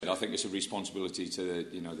think it's a responsibility to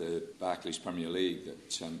the Barclays Premier League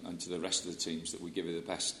and to the rest of the teams that we give it the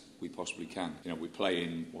best we possibly can. We play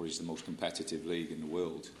in what is the most competitive league in the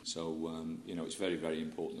world, so it's very, very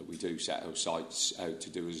important that we do set our sights out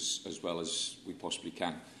to do as well as we possibly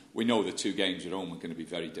can. We know the 2 games at home are going to be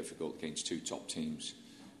very difficult against 2 top teams.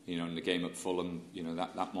 In the game at Fulham,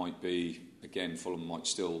 that might be, again, Fulham might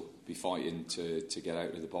still be fighting to get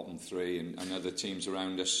out of the bottom 3, and other teams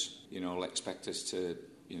around us, will expect us to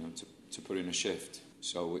put in a shift.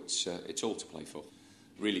 So it's all to play for.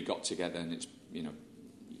 Really got together, and it's,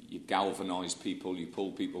 you galvanise people, you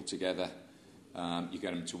pull people together, you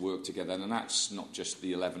get them to work together, and that's not just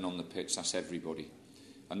the 11 on the pitch, that's everybody.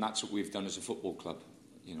 And that's what we've done as a football club.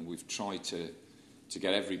 We've tried to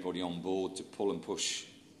get everybody on board, to pull and push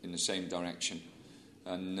in the same direction,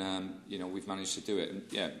 and we've managed to do it.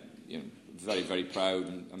 And very, very proud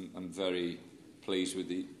and very pleased with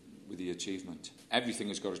the achievement. Everything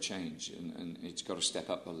has got to change, and it's got to step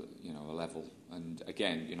up a level. And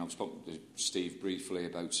again, I've spoken to Steve briefly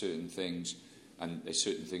about certain things, and there's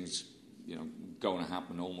certain things going to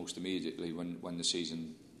happen almost immediately when the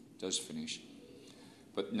season does finish.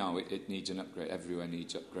 But no, it needs an upgrade. Everywhere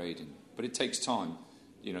needs upgrading, but it takes time.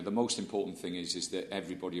 The most important thing is that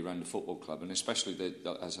everybody around the football club, and especially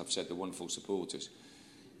as I've said, the wonderful supporters.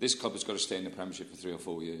 This club has got to stay in the Premiership for 3 or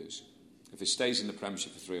 4 years. If it stays in the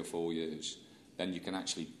Premiership for 3 or 4 years, then you can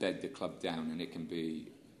actually bed the club down, and it can be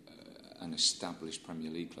an established Premier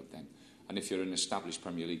League club then. And if you're an established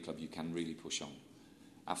Premier League club, you can really push on.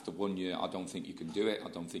 After 1 year, I don't think you can do it. I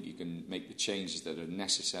don't think you can make the changes that are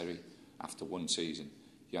necessary after 1 season.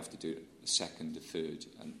 You have to do it the 2nd, the 3rd,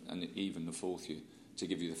 and even the 4th year to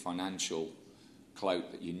give you the financial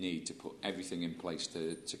clout that you need to put everything in place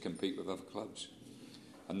to compete with other clubs.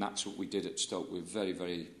 And that's what we did at Stoke. We're very,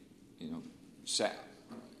 very, set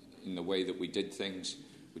in the way that we did things.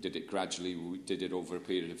 We did it gradually. We did it over a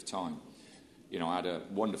period of time. I had a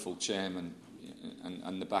wonderful chairman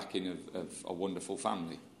and the backing of a wonderful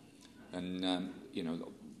family. And,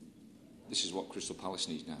 this is what Crystal Palace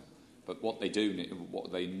needs now. But what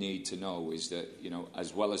they need to know is that,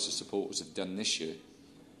 as well as the supporters have done this year,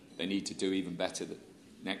 they need to do even better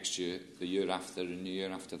next year, the year after, and the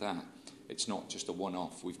year after that. It's not just a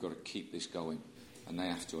one-off. We've got to keep this going, and they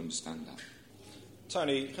have to understand that.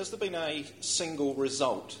 Tony, has there been a single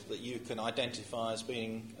result that you can identify as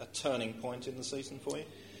being a turning point in the season for you?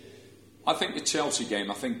 I think the Chelsea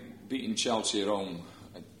game, beating Chelsea at home,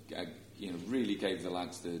 really gave the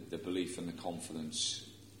lads the belief and the confidence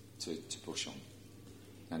to push on.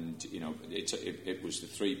 And, it was the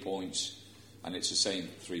 3 points, and it's the same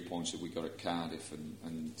 3 points that we got at Cardiff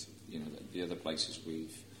and the other places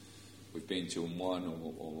we've been to and won,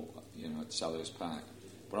 or at Selhurst Park.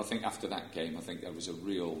 But I think after that game, I think there was a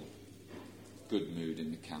real good mood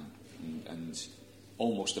in the camp and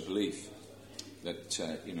almost a belief that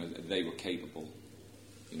they were capable,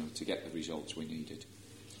 to get the results we needed.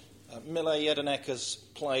 Mile Jedinek has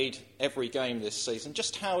played every game this season.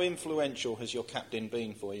 Just how influential has your captain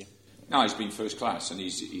been for you? No, he's been first class, and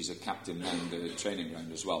he's a captain around the training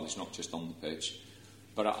ground as well. It's not just on the pitch.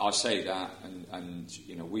 But I say that, and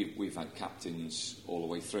we've had captains all the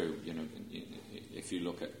way through. If you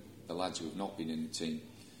look at the lads who have not been in the team,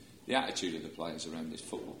 the attitude of the players around this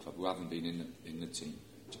football club who haven't been in the team,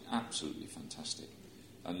 is absolutely fantastic.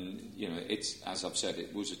 And it's, as I've said,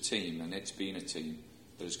 it was a team, and it's been a team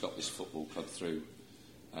that has got this football club through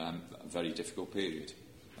a very difficult period,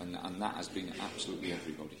 and that has been absolutely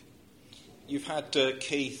everybody. You've had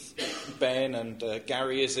Keith, Ben and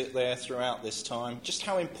Gary Izzet there throughout this time. Just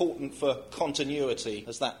how important for continuity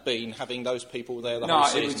has that been, having those people there the whole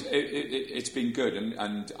season? It's been good,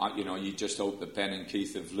 and you just hope that Ben and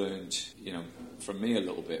Keith have learned, from me a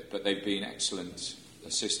little bit, but they've been excellent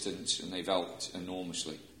assistants and they've helped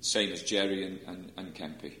enormously. Same as Jerry and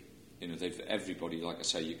Kempy. Everybody, like I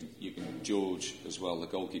say, you can George as well, the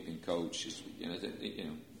goalkeeping coach.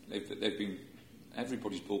 They've been.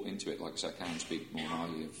 Everybody's bought into it. Like I said, I can't speak more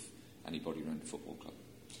highly of anybody around the football club.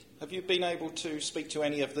 Have you been able to speak to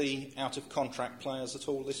any of the out-of-contract players at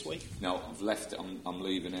all this week? No, I've left it. I'm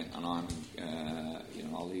leaving it, and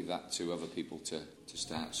I'll leave that to other people to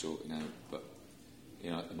start sorting out. But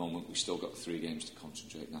at the moment, we've still got 3 games to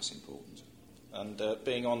concentrate, and that's important. And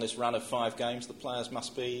being on this run of 5 games, the players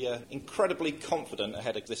must be incredibly confident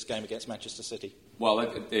ahead of this game against Manchester City. Well,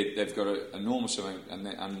 they've got an enormous amount,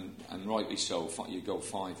 and rightly so. You go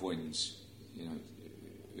 5 wins.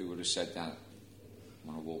 Who would have said that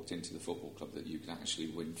when I walked into the football club, that you can actually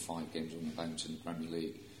win 5 games on the bounce in the Premier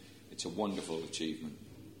League? It's a wonderful achievement,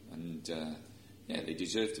 and they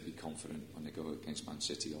deserve to be confident when they go against Man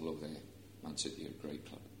City. Although Man City are a great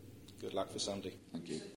club. Good luck for Sunday. Thank you.